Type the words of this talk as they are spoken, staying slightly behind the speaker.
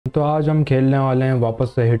तो आज हम खेलने वाले हैं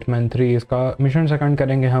वापस से हिटमैन 3। इसका मिशन सेकंड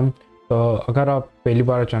करेंगे हम। तो अगर आप पहली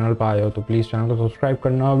बार चैनल पर आए हो तो प्लीज़ चैनल को सब्सक्राइब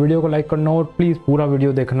करना, वीडियो को लाइक करना और प्लीज़ पूरा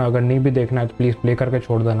वीडियो देखना। अगर नहीं भी देखना है तो प्लीज़ प्ले करके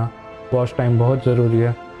छोड़ देना, वॉच टाइम बहुत ज़रूरी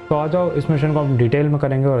है। तो आ जाओ, इस मिशन को हम डिटेल में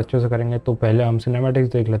करेंगे और अच्छे से करेंगे। तो पहले हम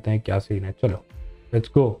सिनेमैटिक्स देख लेते हैं क्या सीन है। चलो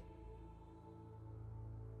let's go.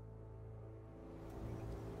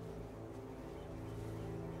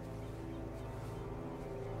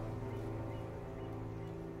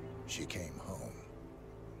 She came home.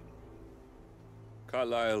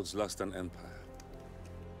 Carlyle's lost an empire.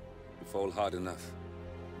 You fall hard enough,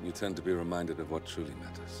 you tend to be reminded of what truly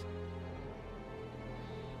matters.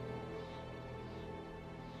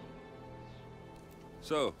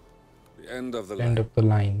 So, the end of the line. End of the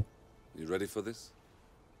line. You ready for this?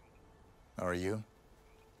 Are you?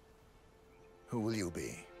 Who will you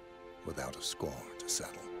be without a score to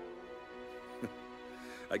settle?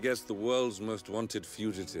 I guess the world's most wanted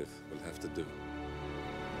fugitive will have to do.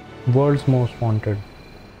 World's most wanted.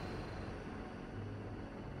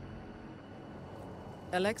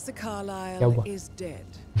 Alexa Carlyle is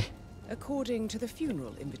dead. According to the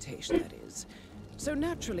funeral invitation, that is. So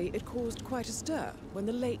naturally, it caused quite a stir when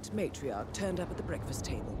the late matriarch turned up at the breakfast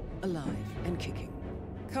table, alive and kicking.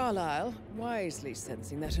 Carlyle, wisely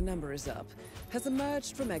sensing that her number is up, has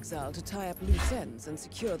emerged from exile to tie up loose ends and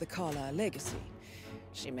secure the Carlyle legacy.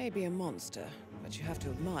 She may be a monster, but you have to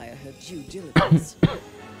admire her due diligence.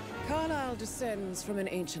 Carlyle descends from an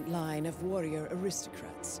ancient line of warrior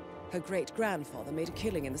aristocrats. Her great-grandfather made a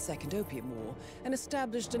killing in the Second Opium War and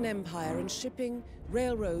established an empire in shipping,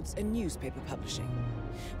 railroads, and newspaper publishing.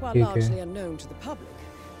 While largely unknown to the public,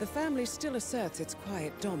 the family still asserts its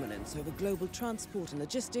quiet dominance over global transport and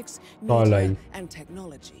logistics, media, and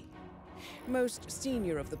technology. Most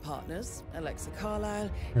senior of the partners, Alexa Carlyle,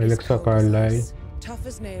 is cold as ice, tough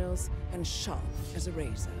as nails, and sharp as a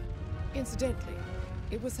razor. Incidentally,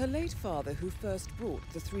 it was her late father who first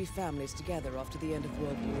brought the three families together after the end of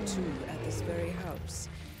World War II at this very house,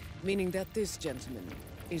 meaning that this gentleman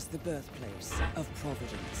is the birthplace of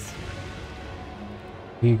Providence.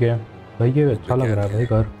 ठीक है भाई, ये अच्छा लग रहा है भाई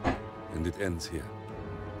घर। And it ends here.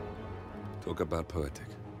 Talk about poetic.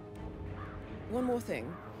 One more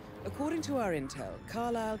thing. According to our intel,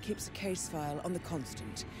 Carlyle keeps a case file on the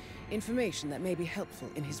Constant, information that may be helpful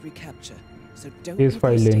in his recapture. So don't case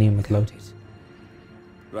file लेनी है मतलब।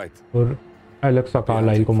 Right. और Alexa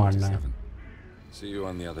Carlisle को मारना है। See you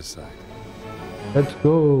on the other side. Let's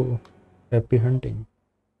go. Happy hunting.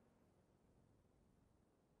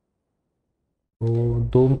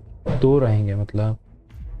 तो दो रहेंगे मतलब।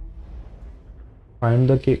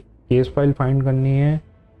 Find the case file find करनी है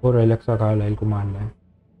और एलेक्सा कार्लाइल को मारना है,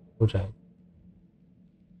 हो जाए।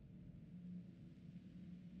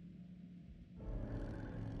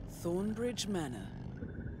 Thornbridge Manor,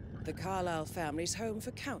 the Carlyle family's home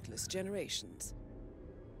for countless generations.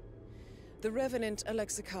 The Revenant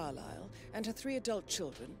Alexa Carlyle and her 3 adult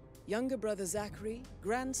children, younger brother Zachary,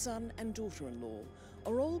 grandson and daughter-in-law,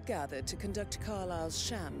 are all gathered to conduct Carlyle's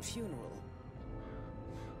sham funeral.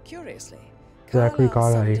 Curiously, Carlyle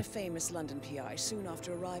summoned a famous London PI soon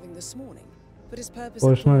after arriving this morning, but his purpose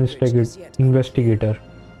personal investigator.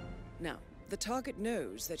 Now, the target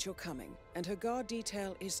knows that you're coming, and her guard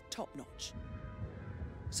detail is top-notch.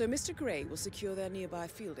 So Mr. Gray will secure their nearby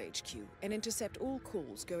field HQ and intercept all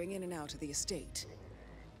calls going in and out of the estate.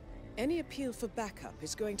 Any appeal for backup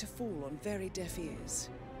is going to fall on very deaf ears.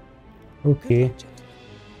 Okay.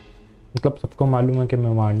 मतलब सबको मालूम है कि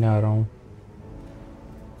मैं मारने आ रहा हूँ।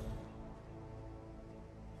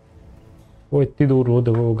 वो इतनी दूर वो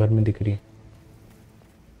देखो, वो घर में दिख रही है।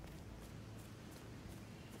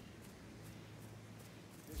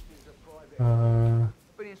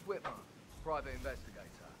 Private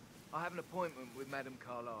investigator. I have an appointment with Madame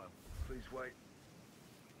Carlyle. Please wait.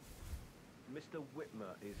 Mr.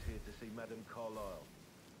 Whitmer is here to see Madame Carlyle.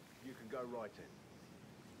 You can go right in.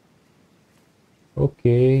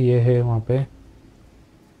 Okay, ये है वहाँ पे।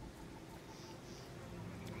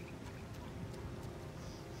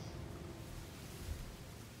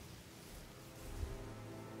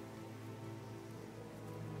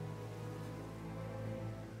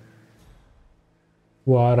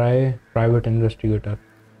 वो आ रहा है प्राइवेट इन्वेस्टिगेटर।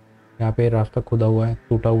 यहाँ पे रास्ता खुदा हुआ है,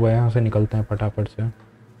 टूटा हुआ है, यहाँ से निकलते हैं फटाफट से।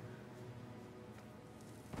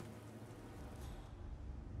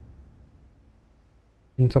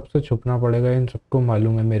 इन सबसे छुपना पड़ेगा, इन सबको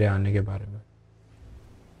मालूम है मेरे आने के बारे में।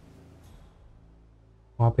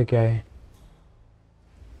 वहाँ पे क्या है?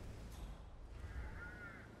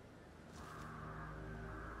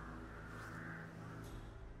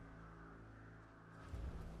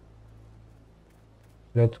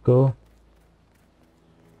 Let's go.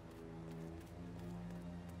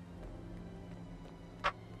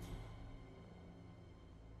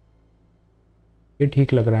 ये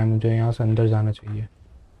ठीक लग रहा है मुझे, यहाँ से अंदर जाना चाहिए।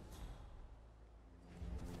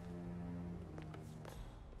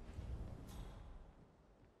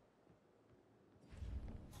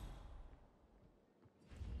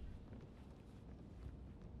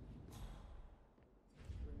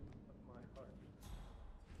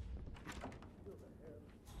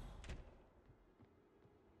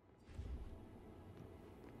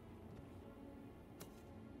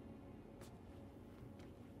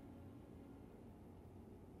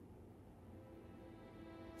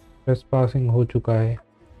 पासिंग हो चुका है।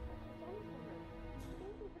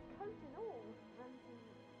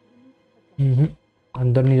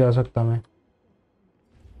 अंदर नहीं जा सकता मैं।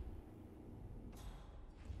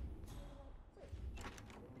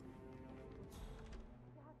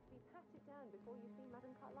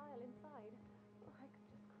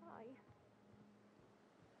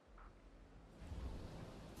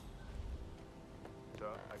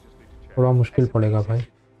 थोड़ा मुश्किल पड़ेगा भाई।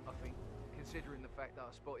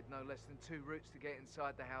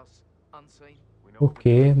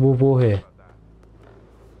 ओके वो है।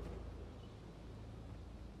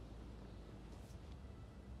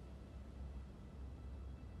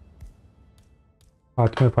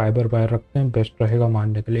 हाथ में फाइबर वायर रखते हैं, बेस्ट रहेगा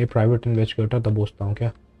मारने के लिए। प्राइवेट इन्वेस्टिगेटर दबोचता हूँ क्या?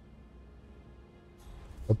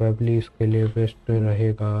 प्रोबेबली इसके लिए बेस्ट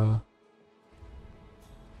रहेगा।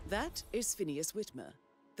 That is Phineas Whitmer,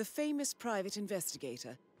 the famous private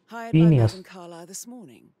investigator hired by Madame Carlyle this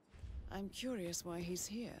morning. I'm curious why he's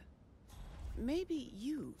here. Maybe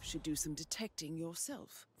you should do some detecting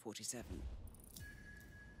yourself, 47.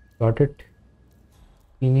 Got it.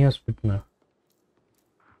 Phineas Whitmer.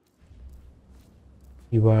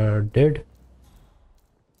 You are dead.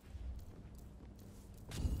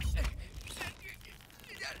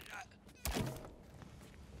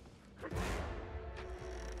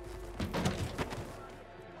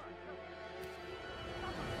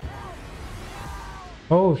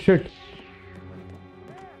 Oh shit.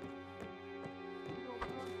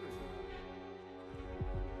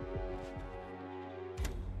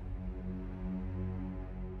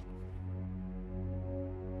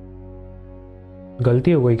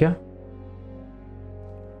 गलती हो गई क्या?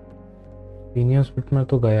 Senior spit में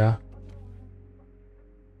तो गया,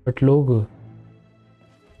 but लोग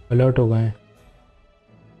alert हो गए।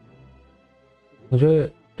 मुझे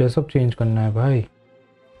ड्रेसअप चेंज करना है भाई।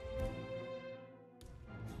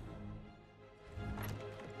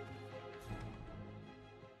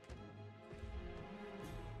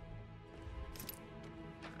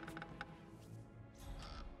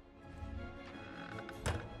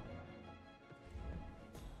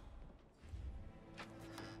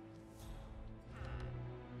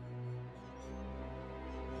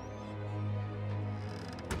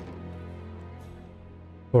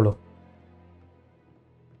 छोड़ो,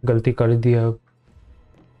 गलती कर दी अब।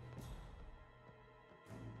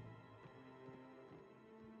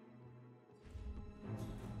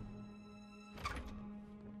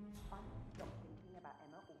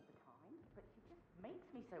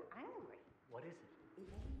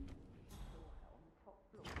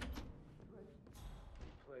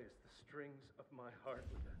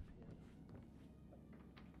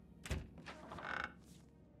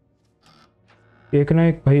 एक ना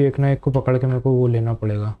एक भाई, एक ना एक को पकड़ के मेरे को वो लेना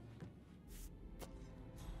पड़ेगा।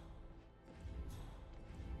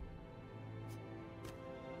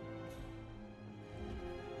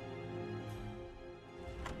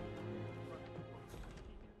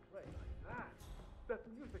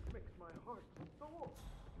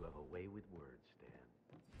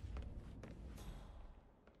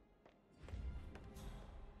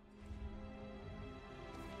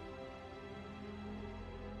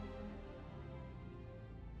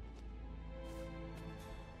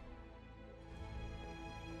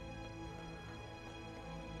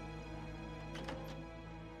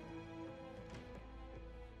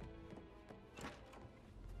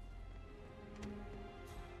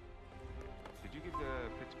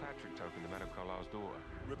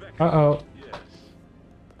 Uh-oh. Yes.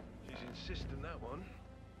 She's insistent, that one.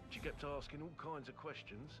 She kept asking all kinds of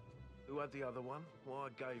questions. Who had the other one? Why I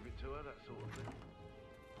gave it to her, that sort of thing.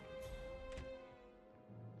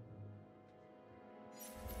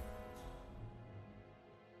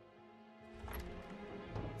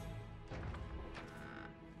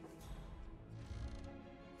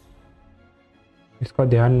 इसका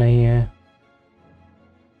ध्यान नहीं है।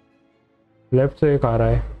 लेफ्ट से एक आ रहा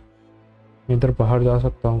है। इधर बाहर जा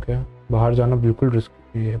सकता हूँ क्या? बाहर जाना बिल्कुल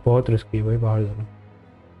रिस्की है, बहुत रिस्की है भाई बाहर जाना।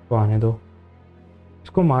 तो आने दो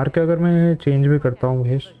इसको। मार के अगर मैं चेंज भी करता हूँ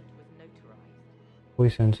भेस, कोई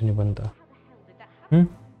सेंस नहीं बनता।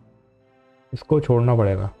 इसको छोड़ना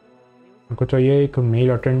पड़ेगा। हमको चाहिए एक मेल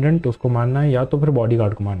अटेंडेंट, उसको मारना है या तो फिर बॉडी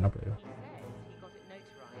गार्ड को मारना पड़ेगा।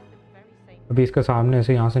 अभी इसके सामने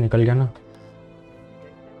से यहाँ से निकल गया ना।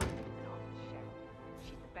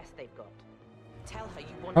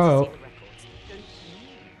 Oh.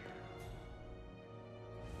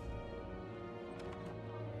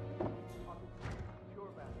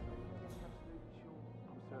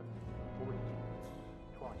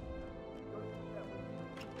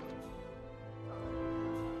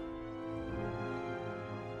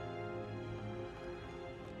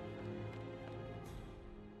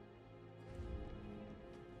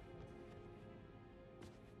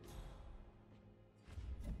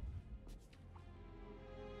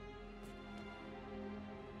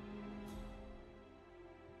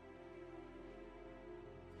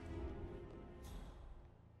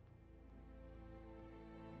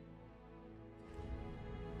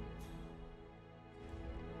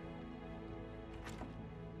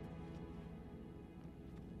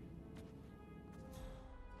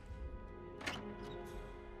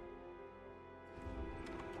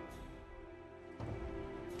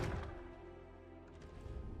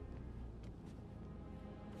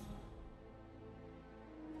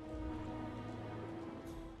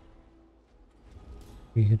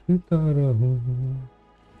 फिरता रहूं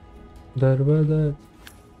दर बदर।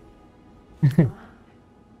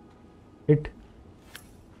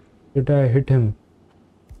 Did I hit him?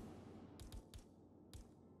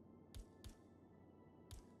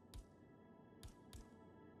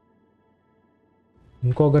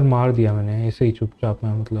 उनको अगर मार दिया मैंने ऐसे ही चुपचाप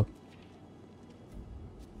में, मतलब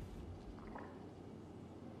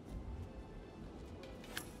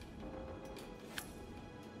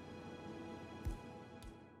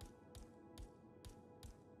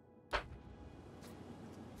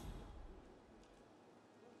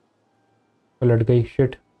पलट गई।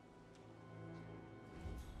 शिट।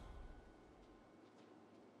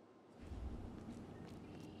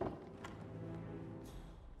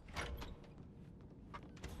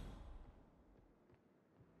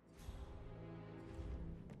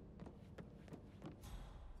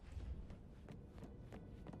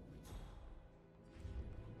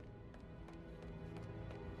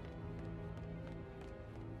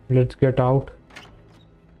 Let's get out.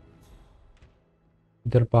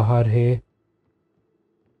 इधर बाहर है।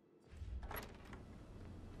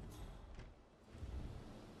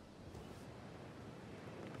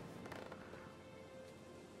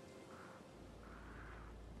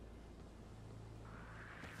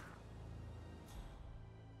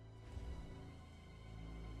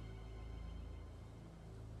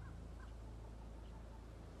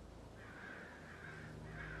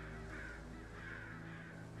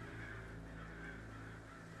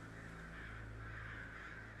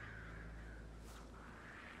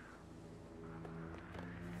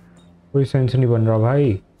 कोई सेंस नहीं बन रहा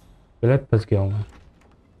भाई, गलत फंस गया हूँ मैं।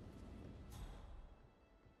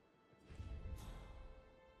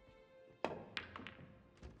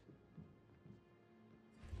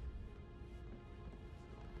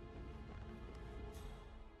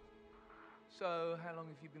 So, how long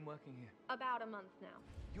have you been working here? About a month now.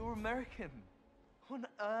 You're American. What on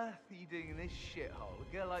earth are you doing in this shithole?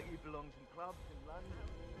 A girl like you belongs in clubs in London.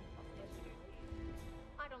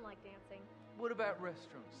 I don't like dancing. What about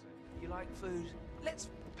restaurants then? You like food? Let's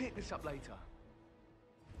pick this up later.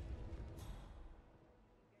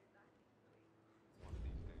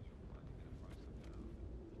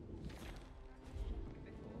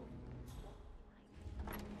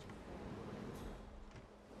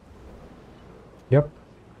 Yep.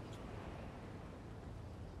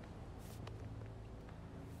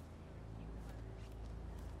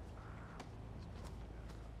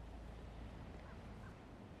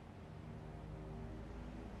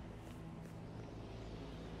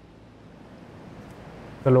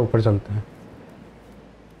 चलो ऊपर चलते हैं।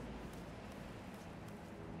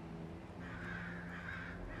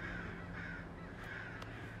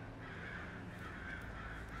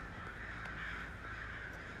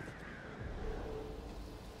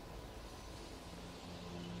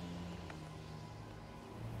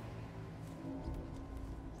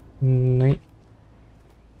 नहीं,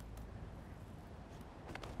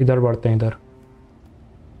 इधर बढ़ते हैं। इधर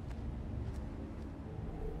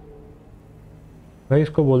भाई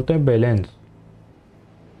इसको बोलते हैं बैलेंस।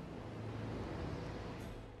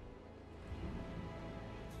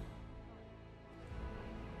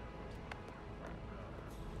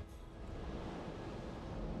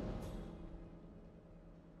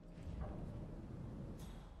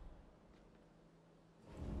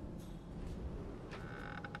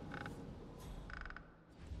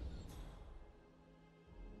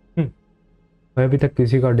 भाई अभी तक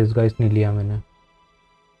किसी का डिस्गाइज नहीं लिया मैंने।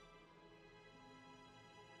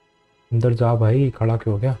 अंदर जा भाई, खड़ा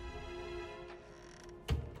क्यों हो गया?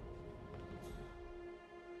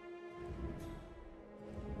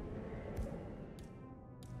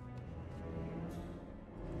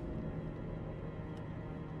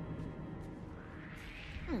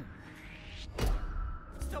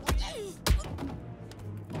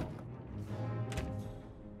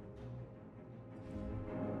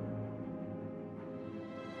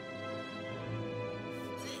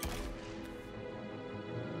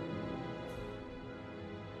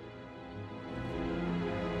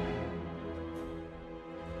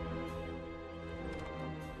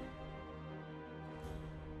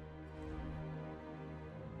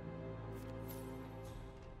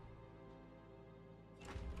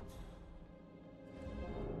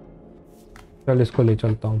 चल इसको ले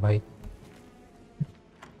चलता हूँ भाई।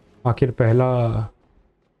 आखिर पहला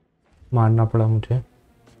मारना पड़ा मुझे,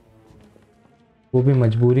 वो भी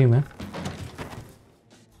मजबूरी में।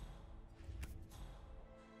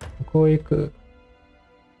 को एक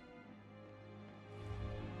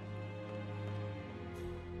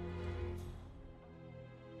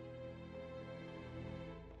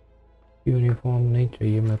यूनिफॉर्म नहीं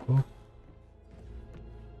चाहिए मेरे को।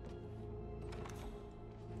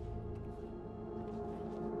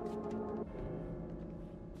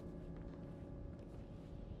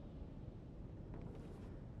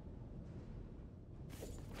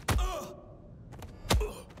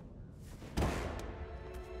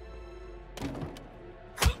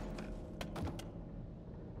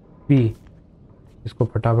 पी, इसको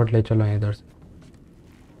फटाफट ले चलो इधर से।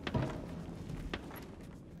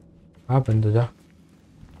 हाँ बंदो जा।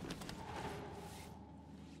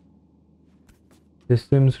 This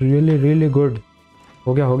CIMS really really good.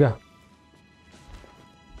 हो गया हो गया।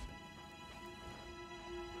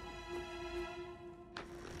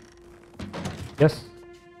 Yes,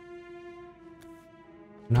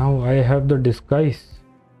 now I have the disguise.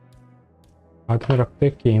 हाथ में रखते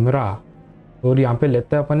कैमरा और यहाँ पे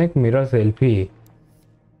लेते हैं अपन एक मिरर सेल्फी।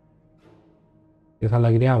 कैसा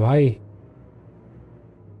लग रहा है भाई?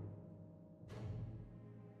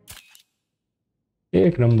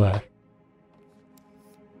 एक नंबर।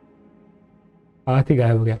 हाथ ही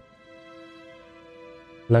गायब हो गया।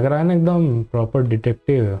 लग रहा है ना एकदम प्रॉपर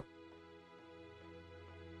डिटेक्टिव।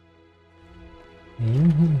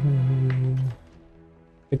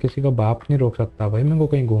 किसी का बाप नहीं रोक सकता भाई मेरे को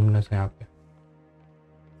कहीं घूमने से यहाँ पे।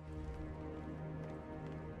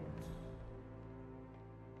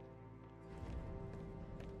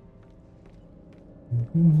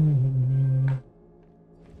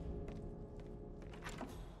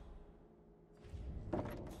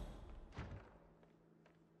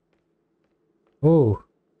 ओह,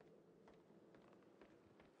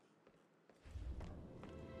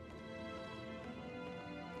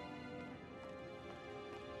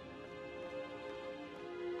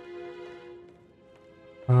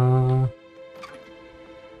 हाँ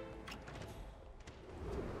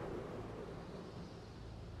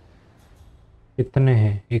कितने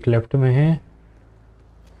हैं? एक लेफ्ट में है।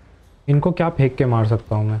 इनको क्या फेंक के मार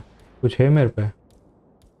सकता हूँ मैं? कुछ है मेरे पे?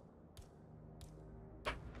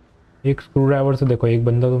 एक स्क्रू ड्राइवर से देखो, एक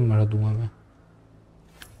बंदा तो मार दूंगा मैं।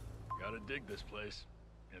 Gotta dig this place.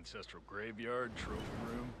 Ancestral graveyard, trophy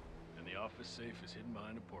room, and the office safe is hidden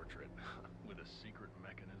behind a portrait with a secret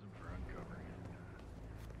mechanism for uncovering it.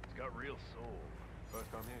 It's got real soul.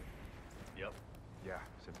 First time here? Yep. Yeah,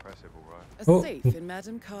 it's impressive, all right. A Oh. safe in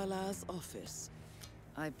Madame Carlyle's office.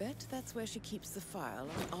 I bet that's where she keeps the file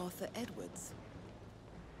on Arthur Edwards.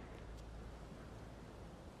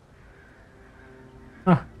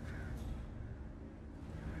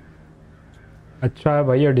 अच्छा है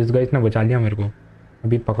भाई, ये disguise ने बचा लिया मेरे को।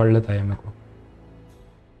 अभी पकड़ लेता है मेरे को।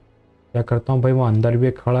 क्या करता हूँ भाई, वो अंदर भी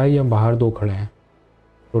एक खड़ा है या बाहर दो खड़े हैं?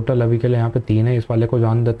 टोटल अभी के लिए यहाँ पे 3 है। इस वाले को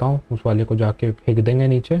जान देता हूँ, उस वाले को जाके फेंक देंगे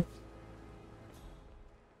नीचे।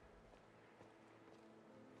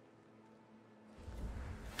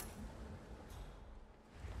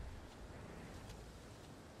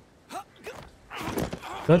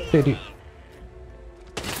 तेरी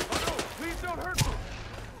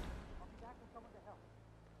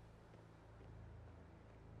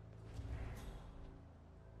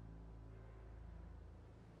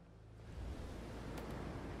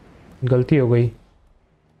गलती हो गई।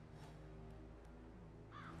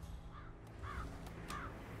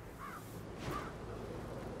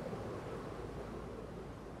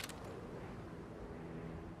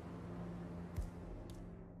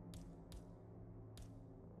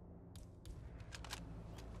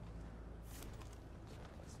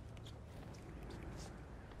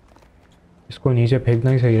 इसको नीचे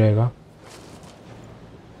फेंकना ही सही रहेगा।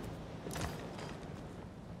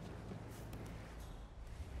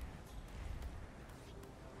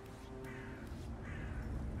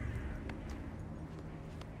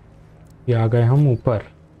 ये आ गए हम ऊपर।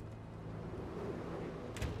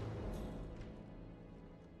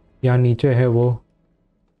 यहाँ नीचे है वो,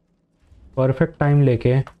 परफेक्ट टाइम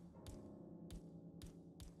लेके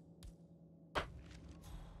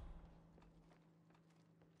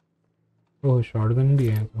ओह शॉटगन भी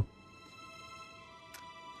है तो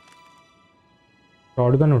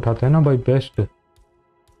शॉटगन उठाते हैं ना भाई, बेस्ट।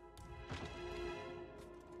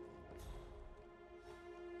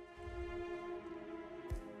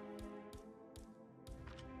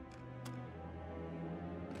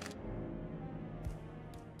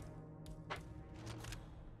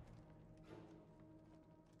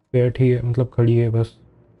 बैठी है मतलब खड़ी है बस।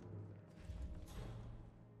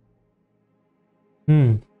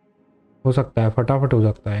 हो सकता है, फटाफट हो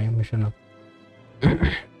सकता है मिशन अब।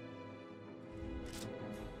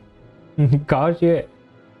 काश ये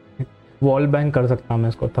वॉल बैंग कर सकता मैं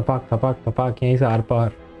इसको, थपाक थपाक थपाक यहीं से आर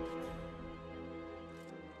पार।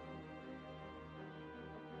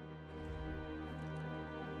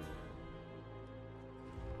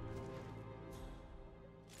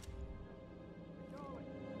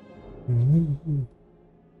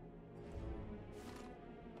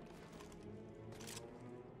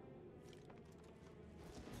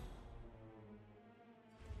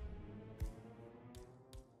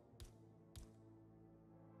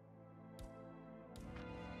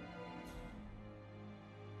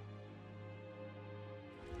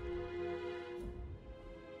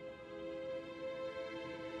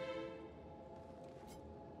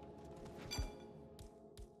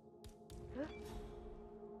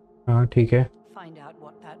 हाँ ठीक है। Find out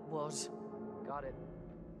what that was. Got it.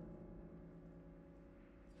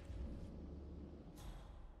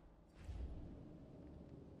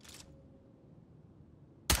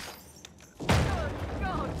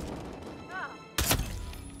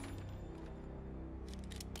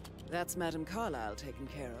 That's Madam Carlyle taken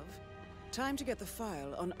care of. Time to get the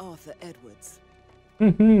file on Arthur Edwards.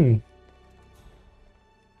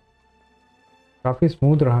 काफी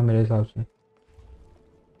स्मूथ रहा मेरे हिसाब से।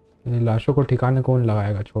 ये लाशों को ठिकाने कौन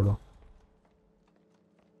लगाएगा, छोड़ो।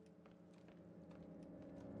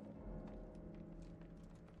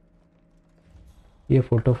 ये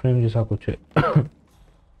फोटो फ्रेम जैसा कुछ है।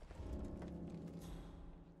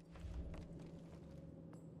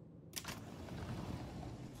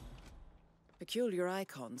 Peculiar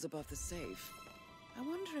icons above the safe. I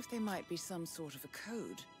wonder if there might be some sort of a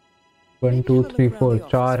code. 1 2 3 4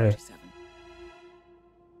 4 है।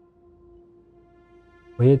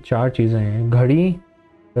 ये 4 चीजें हैं, घड़ी,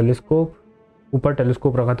 टेलीस्कोप, ऊपर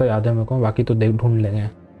टेलीस्कोप रखा था याद है मेरे को, बाकी तो देख ढूंढ लेंगे।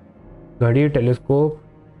 घड़ी, टेलीस्कोप,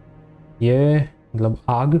 ये मतलब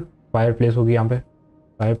आग, फायर प्लेस होगी यहाँ पे,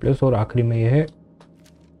 फायर प्लेस, और आखिरी में ये है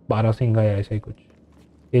 12 सिंगा या ऐसा ही कुछ।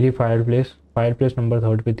 ये रही फायर प्लेस नंबर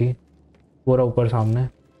 3 पे थी, पूरा ऊपर सामने।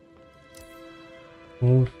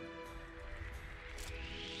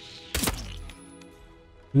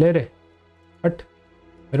 ले रे हट,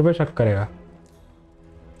 मेरे पे शक करेगा।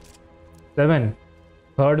 7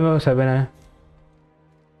 3rd में 7 है।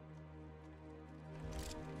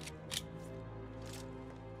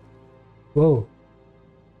 वो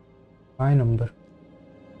हाई नंबर।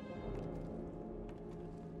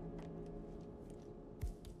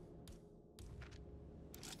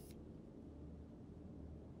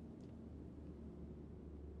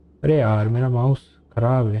 अरे यार मेरा माउस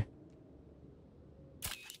खराब है।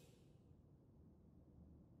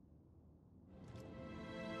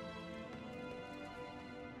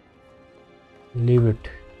 Leave it.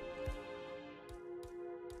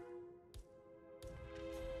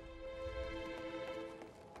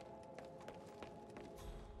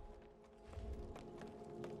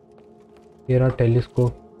 तेरा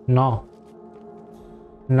टेलीस्कोप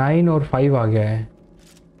 9 और 5 आ गया है।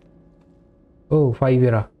 ओह 5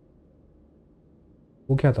 रहा,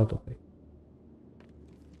 वो क्या था तो भाई।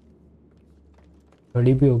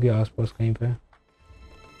 घड़ी भी होगी आसपास कहीं पे।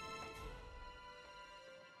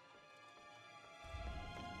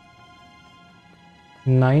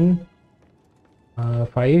 Nine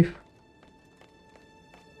 5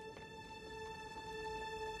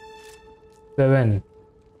 7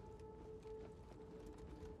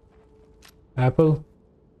 Apple.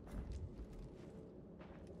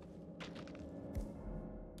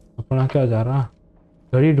 अपना क्या जा रहा,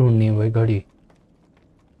 घड़ी ढूंढनी है भाई, घड़ी।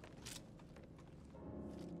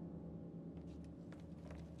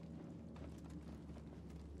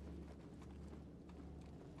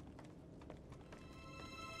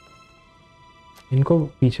 इनको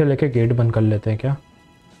पीछे लेके गेट बंद कर लेते हैं क्या,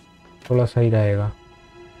 थोड़ा सही रहेगा।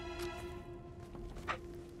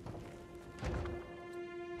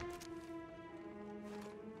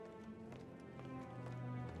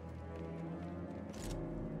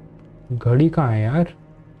 घड़ी कहाँ है यार,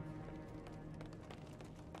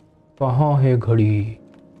 कहाँ है घड़ी?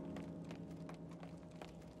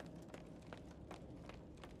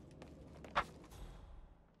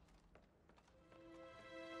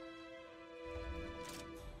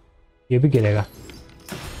 ये भी गिरेगा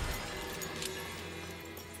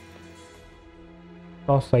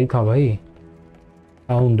तो सही था भाई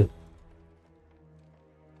साउंड।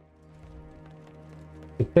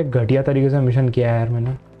 इतने घटिया तरीके से मिशन किया है यार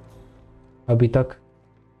मैंने अभी तक,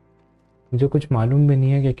 मुझे कुछ मालूम भी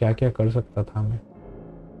नहीं है कि क्या क्या कर सकता था मैं।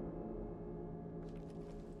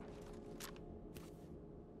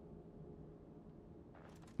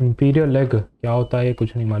 इंपीरियल लेग क्या होता है ये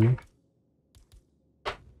कुछ नहीं मालूम।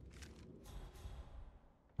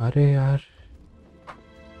 अरे यार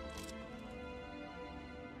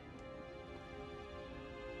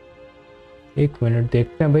एक मिनट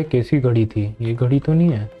देखते हैं भाई कैसी घड़ी थी, ये घड़ी तो नहीं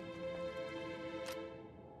है।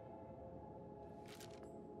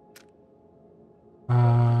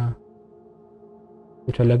 हाँ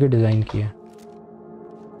कुछ अलग ही डिज़ाइन की है।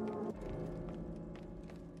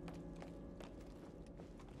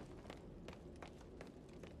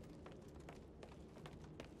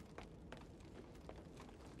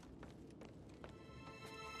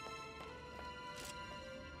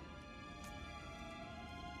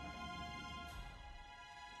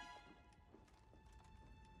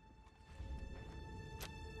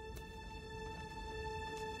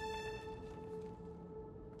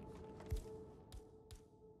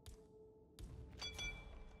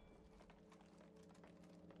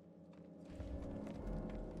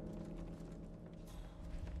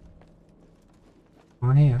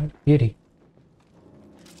 हाँ है यार ये रही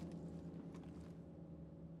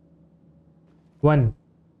 1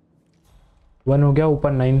 1 हो गया,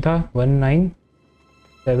 ऊपर 9 था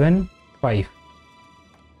 1975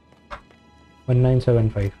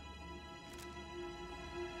 1975।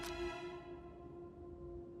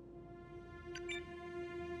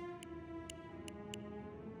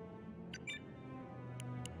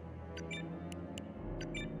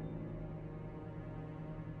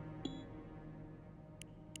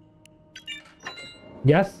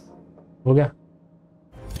 यस हो गया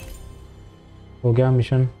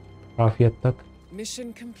मिशन काफी हद तक।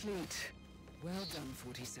 Mission complete. Well done,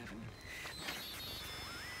 47.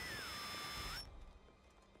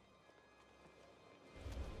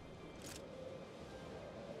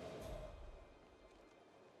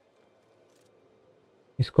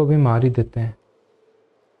 इसको भी मार ही देते हैं।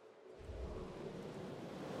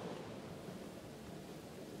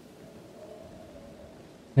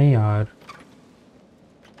 नहीं यार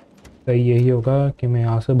सही यही होगा कि मैं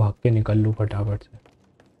यहाँ से भाग के निकल लूँ फटाफट से।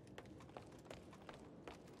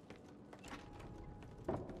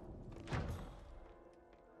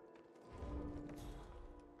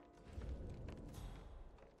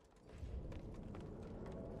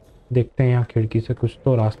 देखते हैं यहाँ खिड़की से कुछ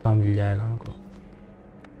तो रास्ता मिल जाएगा हमको।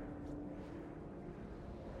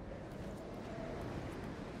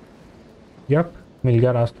 यप मिल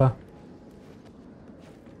गया रास्ता।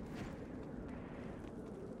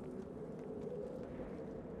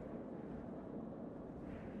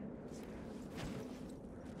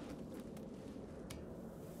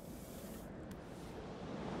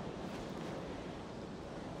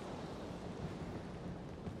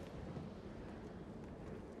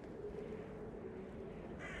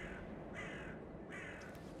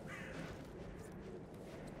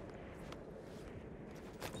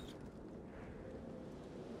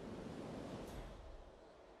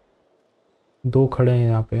 दो खड़े हैं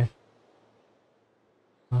यहाँ पे।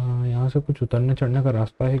 हाँ यहाँ से कुछ उतरने चढ़ने का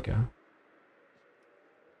रास्ता है क्या?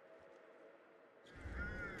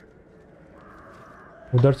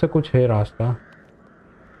 उधर से कुछ है रास्ता,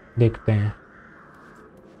 देखते हैं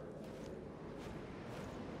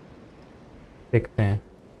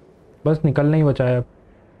बस निकलना ही बचा है अब।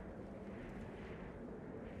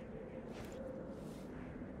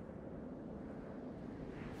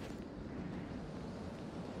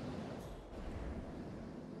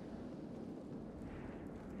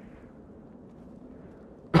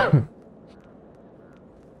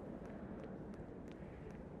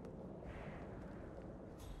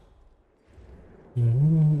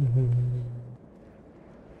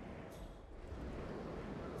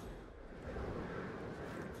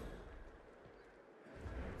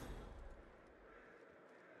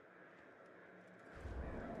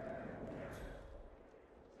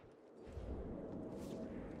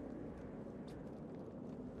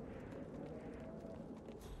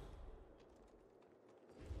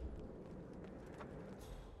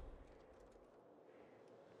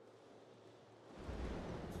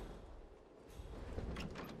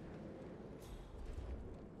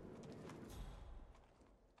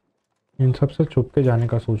 इन सब से छुप के जाने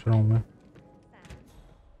का सोच रहा हूँ मैं।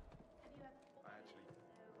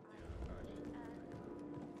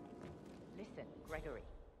 Listen, Gregory.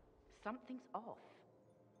 Something's off.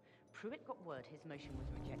 Pruitt got word his motion was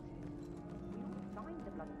rejected. We all signed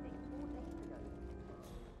the bloody thing 4 days ago.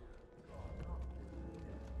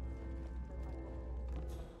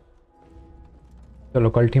 चलो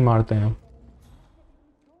कल्टी मारते हैं।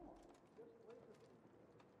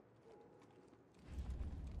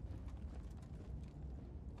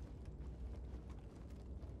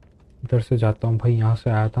 इधर से जाता हूँ भाई, यहाँ से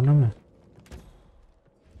आया था ना मैं।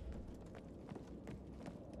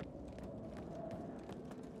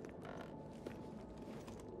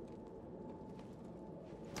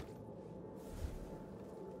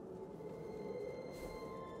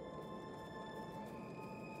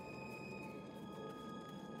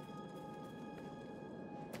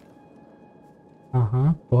 हाँ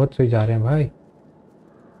हाँ, बहुत सही जा रहे हैं भाई।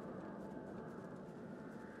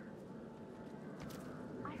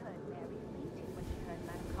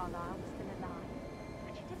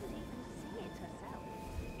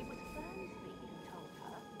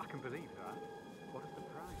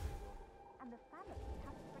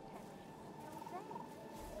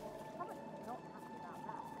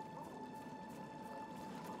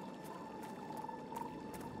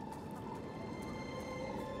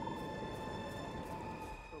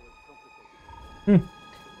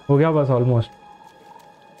 हो गया बस almost.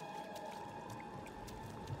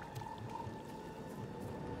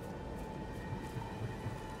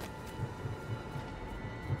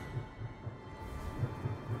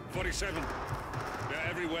 They're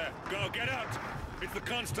everywhere. Go, get out! It's the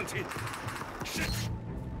Constantine. Shit!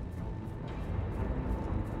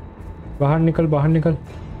 बाहर निकल, बाहर निकल।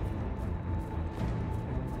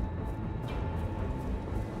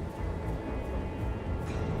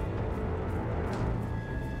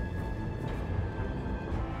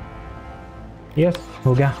 यस,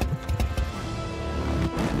 हो गया।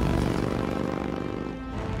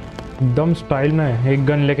 एकदम स्टाइल में एक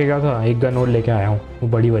गन लेके गया था, एक गन और लेके आया हूँ, वो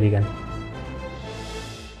बड़ी गन।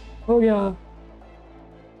 हो गया।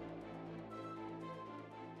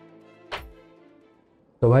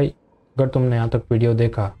 तो भाई अगर तुमने यहाँ तक वीडियो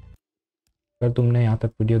देखा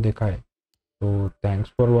है तो थैंक्स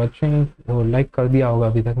फॉर वाचिंग। और लाइक कर दिया होगा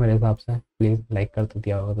अभी तक मेरे हिसाब से, प्लीज़ लाइक कर तो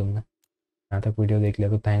दिया होगा तुमने। यहाँ तक वीडियो देख लिया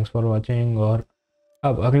तो थैंक्स फॉर वाचिंग। और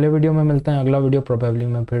अब अगले वीडियो में मिलते हैं। अगला वीडियो प्रोबेबली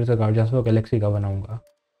मैं फिर से गार्डियंस ऑफ गैलेक्सी का बनाऊंगा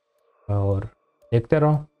और देखते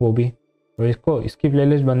रहो वो भी। तो इसकी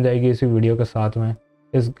प्लेलिस्ट बन जाएगी इसी वीडियो के साथ में।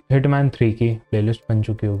 इस हिटमैन 3 की प्लेलिस्ट बन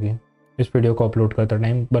चुकी होगी, इस वीडियो को अपलोड करते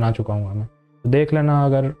टाइम बना चुका हूँ मैं। तो देख लेना,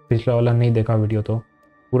 अगर पिछला वाला नहीं देखा वीडियो तो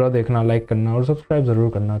पूरा देखना, लाइक करना और सब्सक्राइब ज़रूर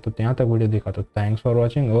करना। तो यहाँ तक वीडियो देखा तो थैंक्स फॉर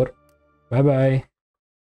वॉचिंग और बाय बाय।